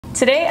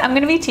Today I'm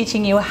going to be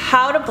teaching you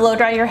how to blow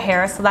dry your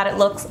hair so that it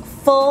looks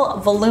full,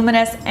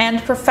 voluminous,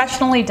 and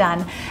professionally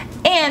done,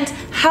 and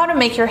how to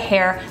make your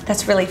hair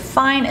that's really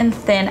fine and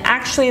thin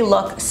actually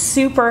look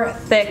super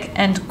thick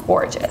and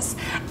gorgeous.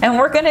 And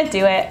we're gonna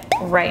do it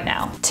right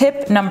now.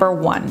 Tip number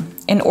 1.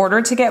 In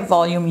order to get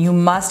volume, you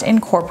must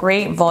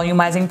incorporate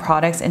volumizing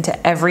products into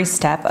every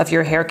step of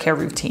your hair care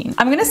routine.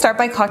 I'm gonna start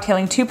by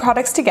cocktailing 2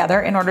 products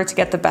together in order to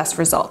get the best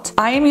result.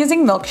 I am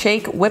using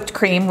Milkshake whipped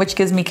cream, which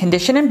gives me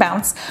condition and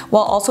bounce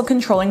while also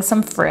controlling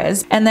some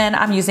frizz. And then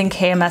I'm using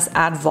KMS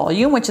Add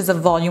Volume, which is a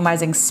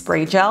volumizing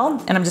spray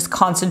gel, and I'm just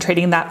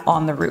concentrating that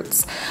on the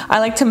roots. I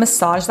like to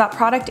massage that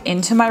product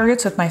into my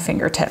roots with my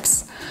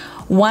fingertips.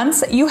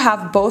 Once you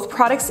have both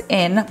products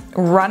in,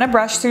 run a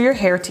brush through your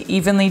hair to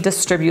evenly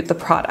distribute the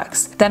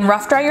products. Then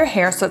rough dry your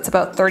hair so it's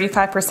about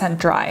 35%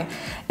 dry.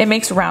 It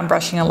makes round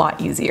brushing a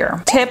lot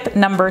easier. Tip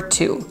number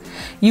 2.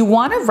 You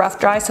want to rough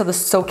dry so the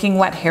soaking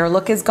wet hair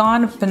look is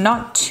gone, but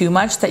not too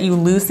much that you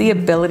lose the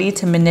ability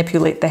to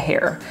manipulate the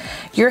hair.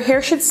 Your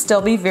hair should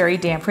still be very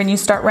damp when you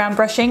start round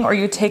brushing, or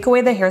you take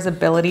away the hair's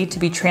ability to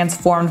be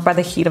transformed by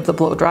the heat of the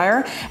blow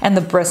dryer and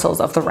the bristles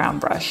of the round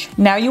brush.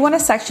 Now you want to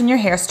section your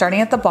hair starting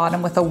at the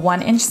bottom with a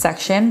 1-inch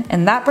section,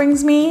 and that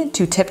brings me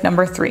to tip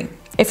number 3.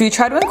 If you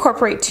try to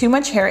incorporate too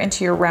much hair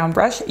into your round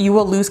brush, you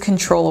will lose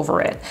control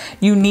over it.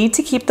 You need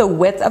to keep the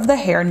width of the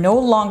hair no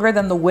longer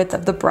than the width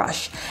of the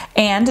brush,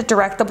 and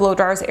direct the blow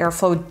dryer's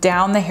airflow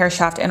down the hair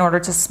shaft in order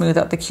to smooth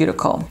out the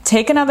cuticle.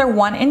 Take another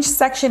 1-inch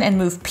section and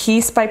move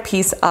piece by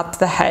piece up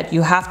the head.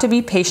 You have to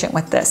be patient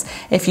with this.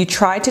 If you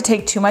try to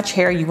take too much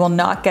hair, you will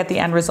not get the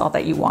end result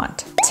that you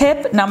want.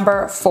 Tip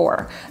number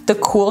 4. The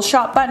cool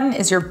shot button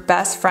is your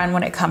best friend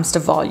when it comes to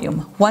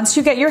volume. Once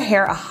you get your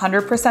hair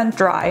 100%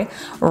 dry,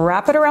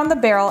 wrap it around the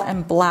barrel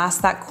and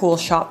blast that cool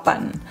shot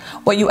button.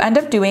 What you end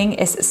up doing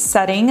is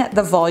setting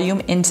the volume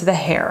into the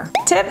hair.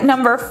 Tip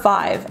number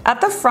 5. At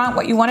the front,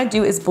 what you want to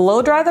do is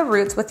blow dry the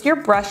roots with your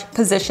brush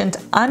positioned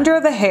under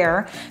the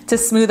hair to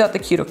smooth out the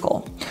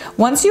cuticle.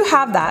 Once you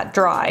have that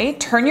dry,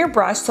 turn your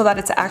brush so that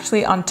it's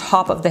actually on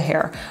top of the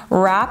hair.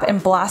 Wrap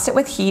and blast it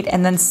with heat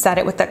and then set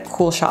it with that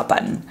cool shot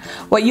button.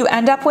 What you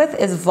end up with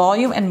is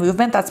volume and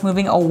movement that's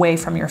moving away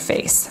from your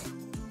face.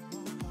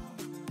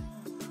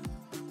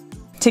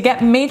 To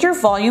get major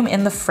volume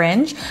in the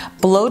fringe,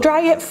 blow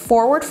dry it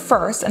forward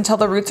first until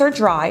the roots are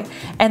dry,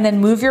 and then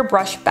move your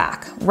brush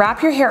back.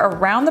 Wrap your hair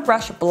around the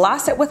brush,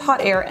 blast it with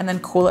hot air, and then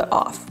cool it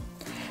off.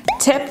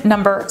 Tip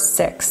number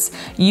 6.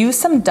 Use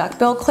some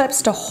duckbill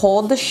clips to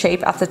hold the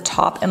shape at the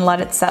top and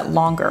let it set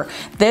longer.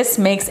 This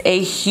makes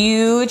a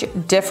huge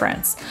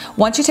difference.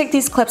 Once you take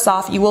these clips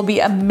off, you will be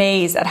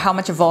amazed at how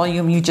much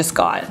volume you just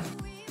got.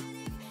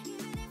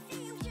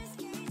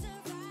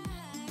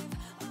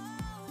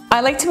 I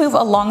like to move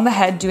along the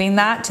head, doing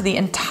that to the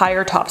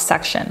entire top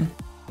section.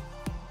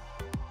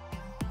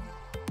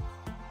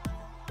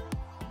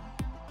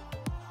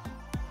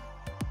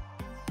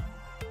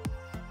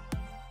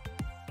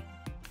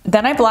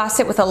 Then I blast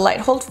it with a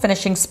light hold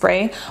finishing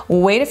spray,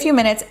 wait a few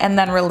minutes, and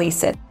then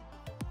release it.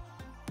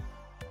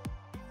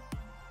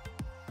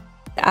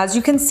 As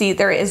you can see,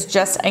 there is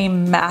just a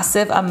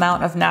massive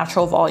amount of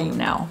natural volume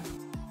now.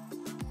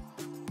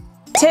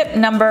 Tip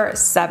number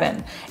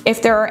 7.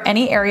 If there are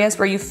any areas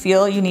where you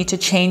feel you need to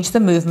change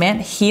the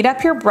movement, heat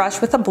up your brush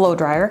with a blow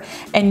dryer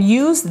and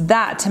use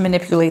that to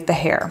manipulate the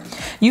hair.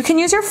 You can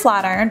use your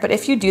flat iron, but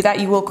if you do that,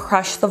 you will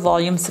crush the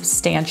volume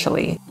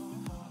substantially.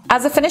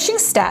 As a finishing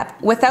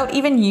step, without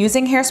even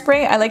using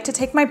hairspray, I like to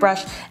take my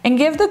brush and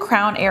give the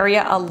crown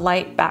area a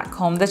light back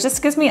comb. This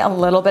just gives me a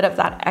little bit of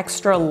that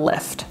extra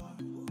lift.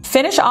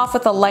 Finish off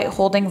with a light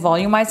holding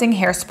volumizing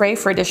hairspray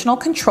for additional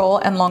control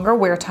and longer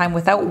wear time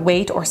without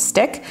weight or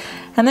stick,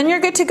 and then you're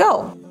good to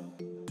go.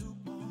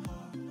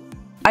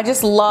 I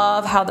just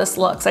love how this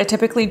looks. I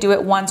typically do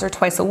it once or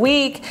twice a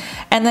week,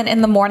 and then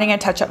in the morning I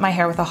touch up my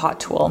hair with a hot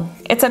tool.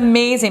 It's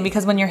amazing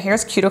because when your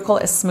hair's cuticle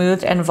is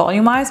smoothed and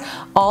volumized,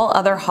 all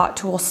other hot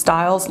tool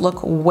styles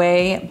look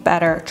way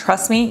better.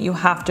 Trust me, you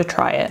have to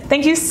try it.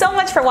 Thank you so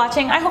much for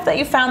watching. I hope that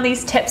you found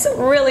these tips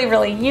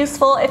really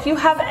useful. If you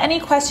have any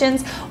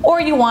questions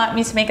or you want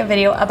me to make a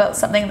video about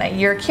something that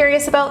you're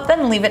curious about,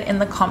 then leave it in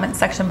the comment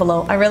section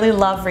below. I really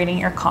love reading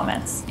your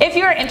comments. If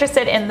you are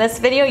interested in this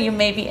video, you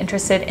may be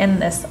interested in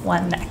this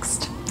one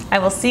next. I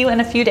will see you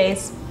in a few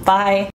days. Bye.